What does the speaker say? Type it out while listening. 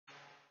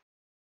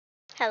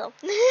Hello.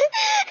 Hey,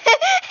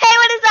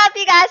 what is up,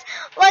 you guys?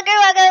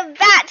 Welcome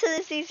back to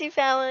the CC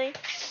family.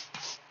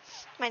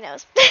 My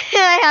nose.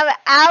 I have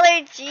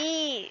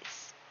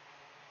allergies.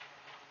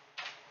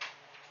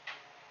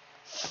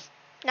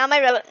 Now my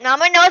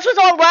nose was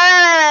all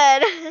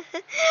red.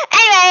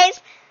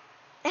 Anyways,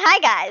 hi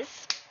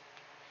guys.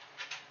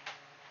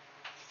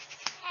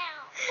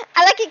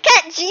 I like your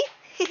cat, G.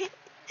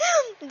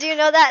 Do you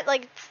know that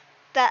like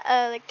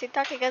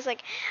TikTok? It goes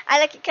like, I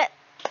like your cat.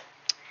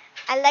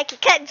 I like your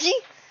cat, G.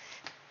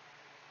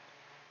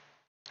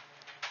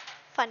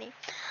 Funny.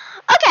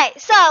 Okay,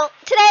 so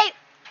today,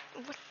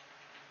 what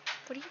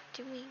are you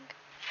doing?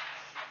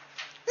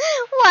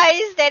 Why are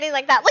you standing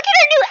like that? Look at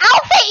her new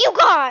outfit, you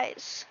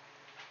guys.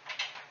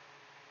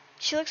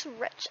 She looks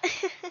rich.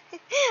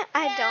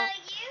 I don't.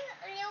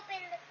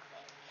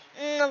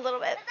 A little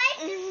bit.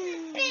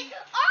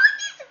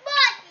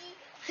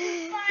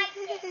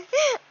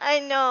 I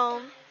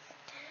know.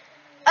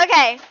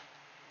 Okay.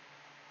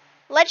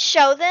 Let's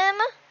show them.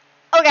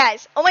 Oh,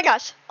 guys. Oh, my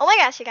gosh. Oh, my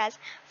gosh, you guys.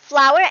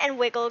 Flower and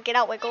Wiggle. Get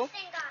out, Wiggle.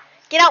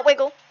 Get out,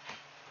 Wiggle.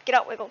 Get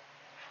out, Wiggle.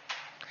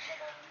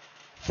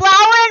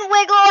 Flower and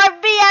Wiggle are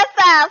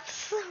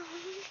BFFs.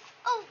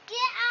 Oh, get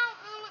out,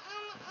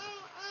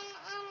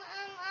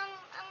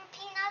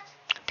 Peanut.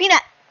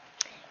 Peanut.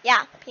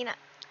 Yeah, Peanut.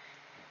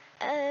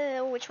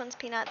 Which one's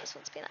Peanut? This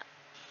one's Peanut.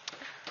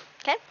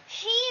 Okay.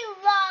 She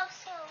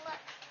loves her.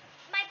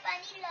 My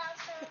bunny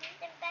loves her.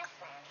 The best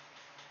friend.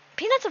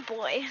 Peanut's a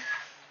boy.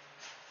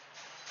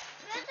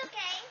 That's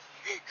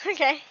okay.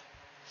 Okay.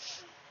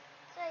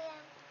 So, yeah.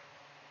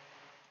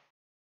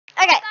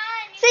 Okay.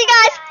 So, you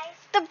guys,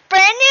 the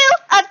brand new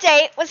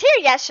update was here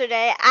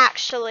yesterday,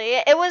 actually.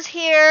 It was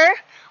here.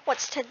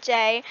 What's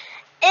today?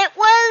 It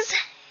was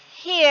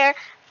here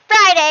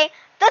Friday,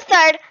 the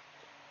 3rd,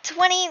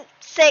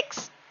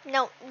 26.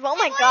 No, oh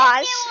my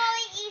gosh.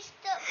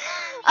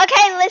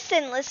 Okay,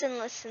 listen.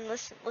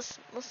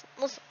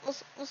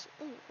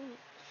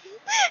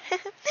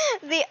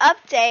 The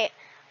update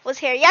was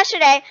here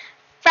yesterday,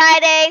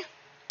 Friday,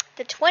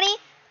 the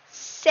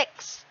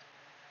 26th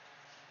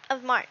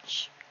of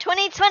March,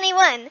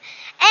 2021. And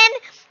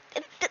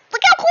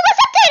look how cool this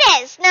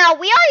update is. Now,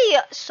 we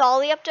already saw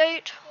the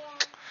update,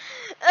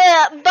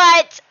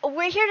 but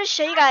we're here to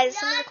show you guys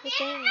some of the cool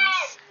things.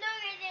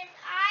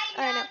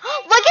 I know.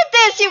 Look at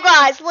this, you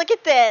guys. Look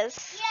at this.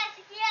 Yes,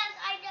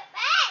 I know.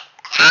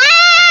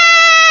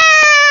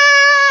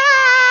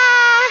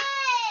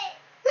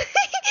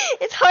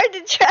 It's hard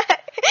to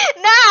track.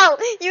 No,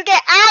 you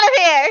get out of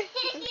here.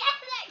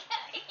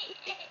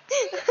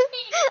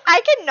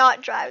 I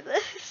cannot drive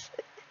this.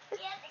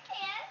 Yes, I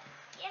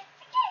can.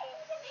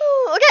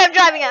 Ooh, okay, I'm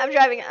driving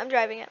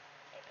it.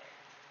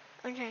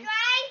 Okay.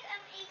 Drive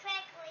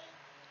correctly.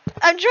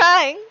 I'm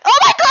trying. Oh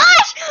my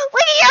gosh!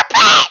 Look at your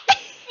pet!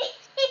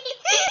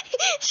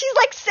 She's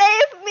like,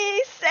 save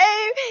me,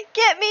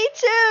 get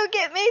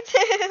me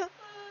too.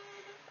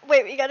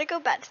 Wait, we gotta go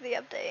back to the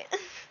update.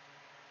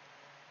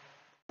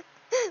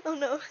 Oh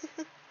no.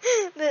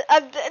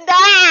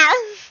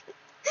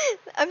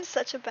 I'm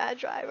such a bad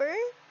driver.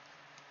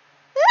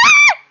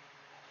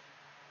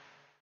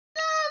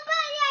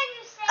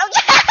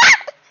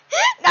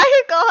 Now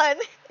you're gone.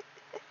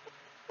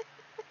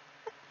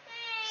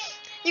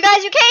 You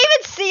guys, you can't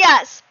even see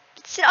us.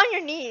 Sit on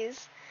your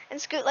knees and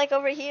scoot like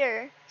over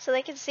here so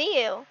they can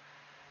see you.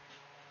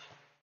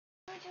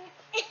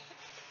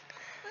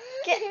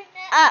 Get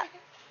up.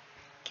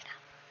 Get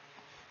up.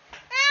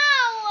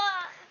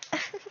 Ow!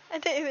 I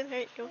didn't even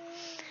hurt you.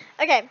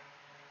 Okay.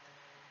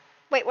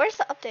 Wait, where's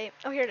the update?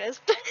 Oh, here it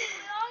is.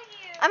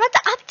 I'm at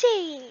the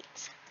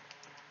update.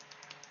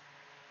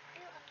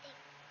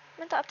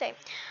 Okay.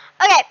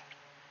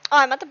 Oh,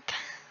 I'm at the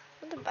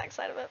back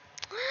side of it.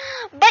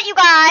 But you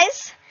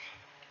guys,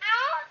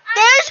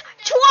 there's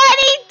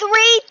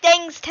 23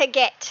 things to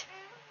get.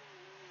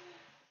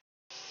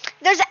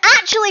 There's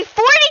actually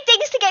 40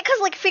 things to get, because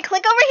like if we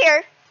click over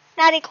here,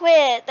 Maddie,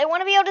 quit. They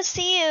want to be able to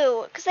see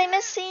you because they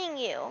miss seeing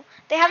you.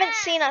 They haven't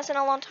seen us in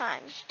a long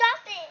time.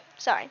 Stop it.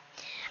 Sorry.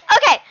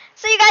 Okay,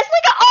 so you guys,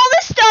 look at all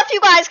the stuff you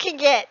guys can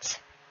get.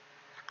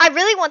 I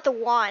really want the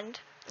wand.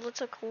 It looks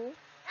so cool.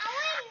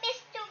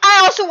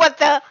 I also want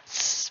the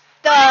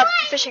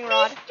fishing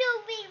rod.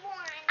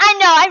 I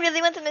know, I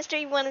really want the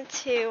mystery one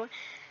too.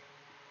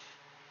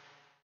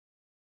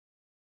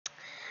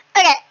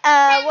 Okay,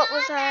 what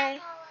was I?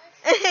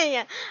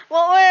 Yeah,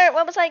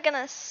 what was I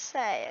gonna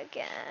say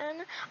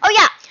again? Oh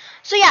yeah,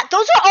 so yeah,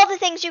 those are all the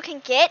things you can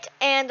get,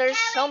 and there's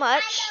so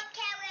much.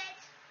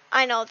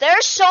 I know,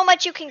 there's so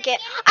much you can get.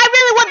 I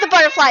really want the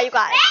butterfly, you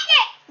guys.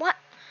 What?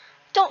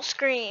 Don't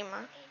scream.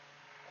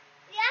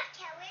 We have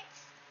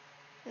carrots.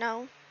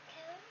 No.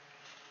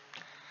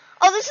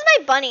 Oh, this is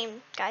my bunny,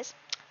 guys.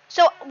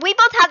 So we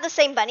both have the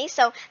same bunny.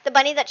 So the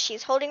bunny that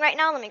she's holding right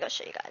now, let me go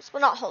show you guys.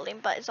 Well, not holding,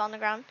 but it's on the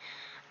ground.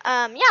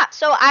 Yeah,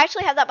 so I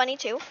actually have that bunny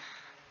too.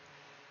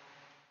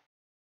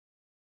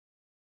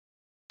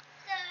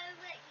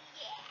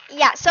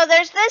 Yeah, so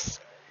there's this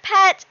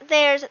pet,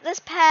 there's this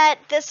pet,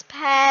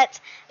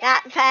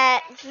 that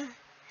pet.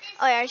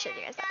 Oh yeah, I showed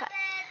you guys that pet.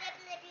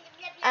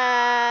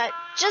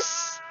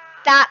 Just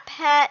that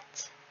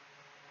pet.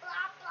 Blah,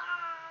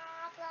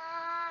 blah, blah.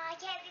 I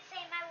can't even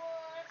say my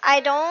words. I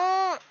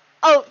don't.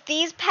 Oh,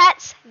 these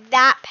pets,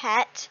 that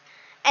pet,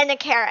 and a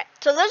carrot.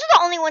 So those are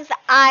the only ones that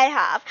I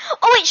have.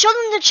 Oh wait, show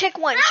them the chick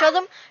one. Show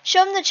them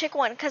the chick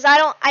one, cause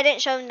I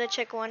didn't show them the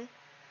chick one.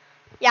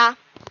 Yeah.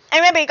 And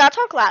remember, you gotta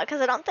talk loud, cause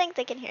I don't think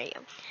they can hear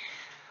you.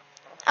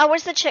 Oh,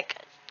 where's the chick?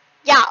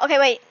 Yeah. Okay,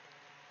 wait.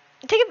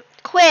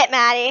 Quit,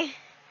 Maddie.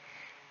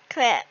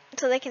 Quit,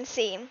 so they can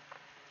see.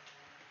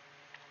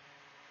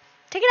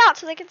 Take it out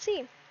so they can see.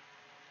 Look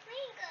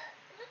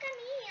at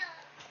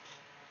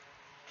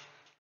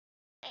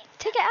me.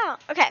 Take it out.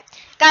 Okay,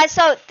 guys,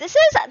 so this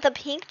is the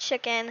pink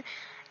chicken.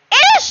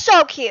 It is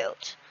so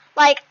cute.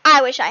 Like,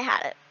 I wish I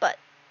had it, but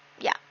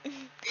yeah. Oh,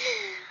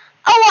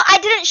 well, I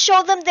didn't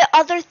show them the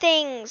other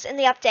things in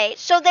the update.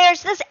 So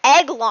there's this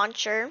egg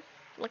launcher.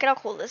 Look at how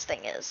cool this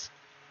thing is.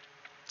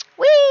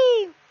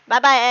 Whee!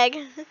 Bye-bye, egg.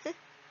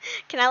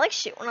 Can I, like,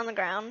 shoot one on the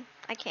ground?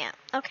 I can't.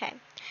 Okay.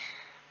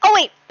 Oh,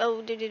 wait.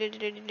 Oh,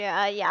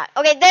 yeah.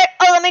 Okay, there.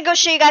 Oh, let me go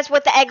show you guys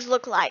what the eggs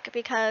look like,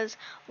 because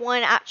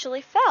one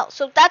actually fell.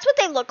 So that's what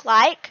they look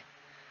like.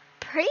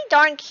 Pretty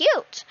darn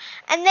cute.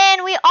 And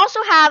then we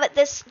also have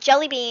this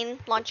jelly bean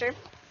launcher.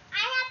 I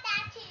have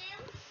that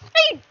too.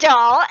 No, you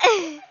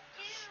don't.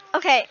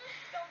 Okay.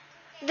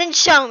 Then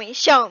show me.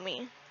 Show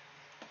me.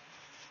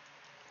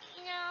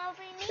 No,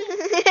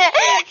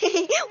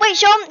 Wait,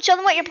 show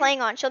them what you're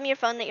playing on. Show them your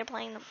phone that you're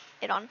playing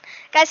it on.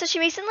 Guys, so she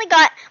recently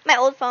got my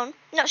old phone.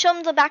 No, show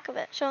them the back of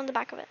it. Show them the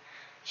back of it.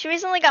 She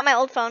recently got my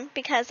old phone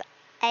because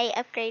I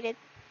upgraded.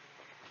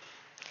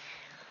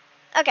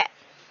 Okay.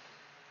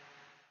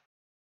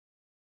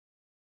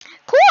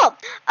 Cool.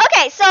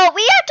 Okay, so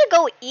we have to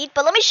go eat,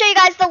 but let me show you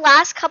guys the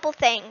last couple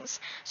things.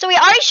 So we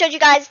already showed you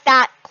guys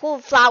that cool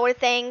flower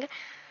thing.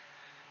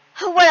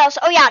 What else?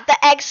 Oh yeah, the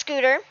egg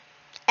scooter.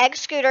 Egg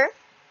scooter.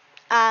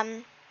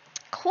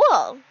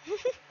 Cool.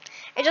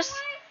 It just.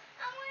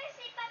 I want to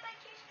say bye-bye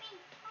to your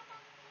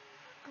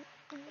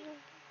screen.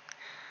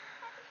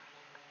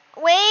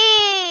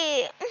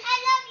 Wait. I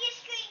love your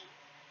screen.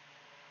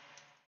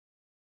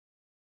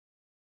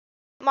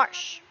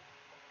 Marsh.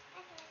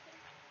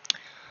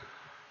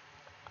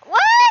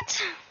 What?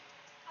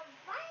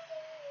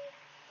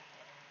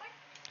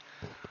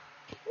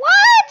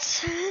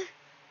 What?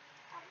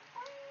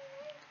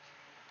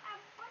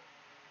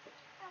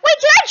 Wait,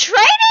 did I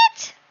trade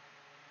it?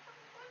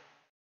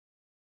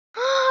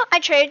 I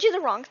traded you the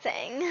wrong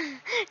thing.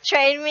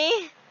 Trade me?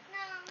 No.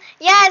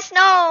 Yes,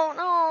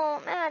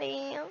 no,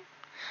 Maddie.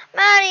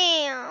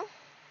 Maddie.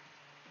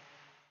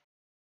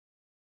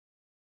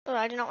 Oh,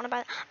 I do not want to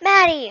buy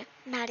that.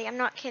 Maddie, I'm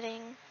not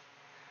kidding.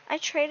 I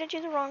traded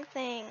you the wrong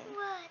thing.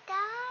 What,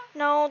 that?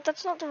 No,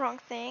 that's not the wrong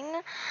thing.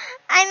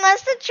 I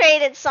must have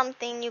traded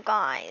something, you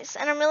guys,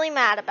 and I'm really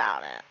mad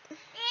about it. Damn.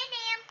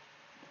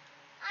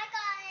 I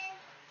got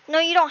it. No,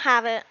 you don't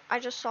have it. I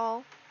just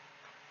saw.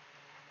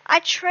 I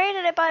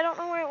traded it, but I don't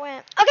know where it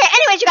went. Okay,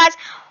 anyways, you guys,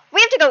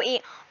 we have to go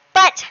eat.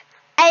 But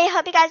I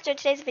hope you guys enjoyed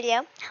today's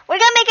video. We're going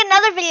to make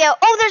another video.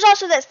 Oh, there's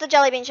also this, the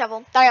jelly bean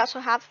shovel that I also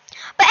have.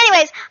 But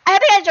anyways, I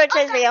hope you guys enjoyed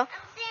today's video.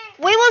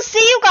 We will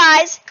see you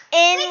guys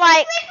in Wait,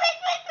 like...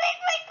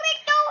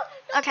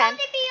 Don't Okay. let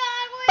it be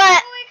on. But-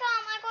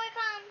 I'm going to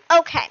come.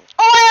 Okay.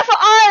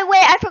 Oh,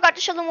 wait, I forgot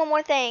to show them one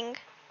more thing.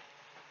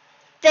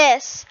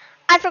 This.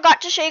 I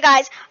forgot to show you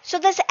guys. So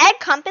this egg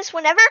compass,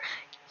 whenever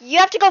you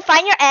have to go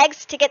find your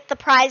eggs to get the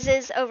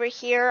prizes over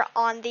here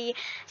on the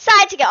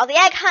side, to get all the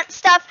egg hunt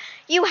stuff,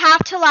 you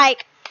have to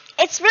like,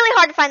 it's really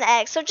hard to find the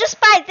eggs. So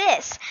just buy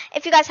this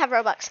if you guys have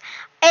Robux.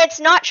 It's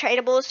not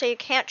tradable, so you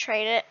can't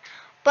trade it.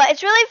 But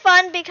it's really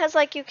fun because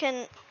like you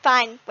can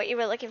find what you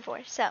were looking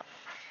for. So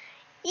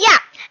yeah.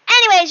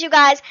 Anyways, you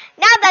guys,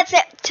 now that's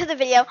it to the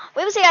video.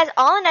 We will see you guys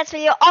all in the next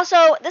video.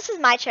 Also, this is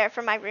my chair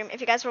from my room,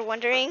 if you guys were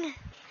wondering.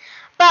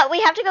 But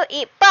we have to go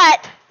eat.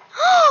 But,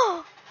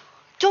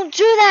 don't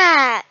do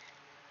that.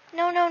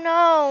 No.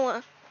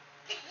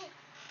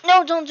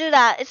 No, don't do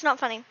that. It's not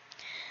funny.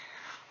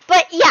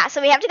 But, yeah,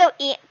 so we have to go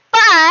eat.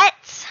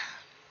 But,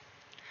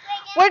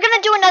 we're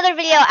going to do another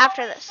video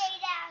after this.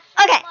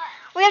 Okay,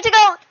 we have to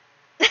go.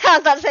 I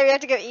was about to say we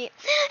have to go eat.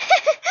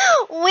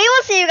 We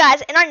will see you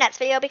guys in our next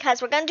video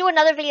because we're going to do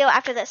another video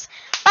after this.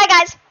 Bye,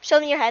 guys. Show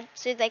them your head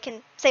so they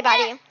can say bye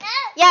to you.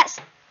 Yes.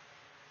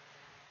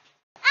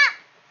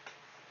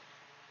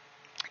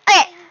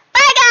 Okay.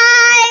 Bye,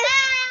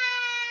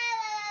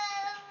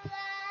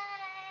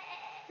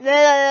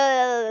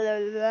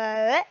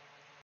 guys.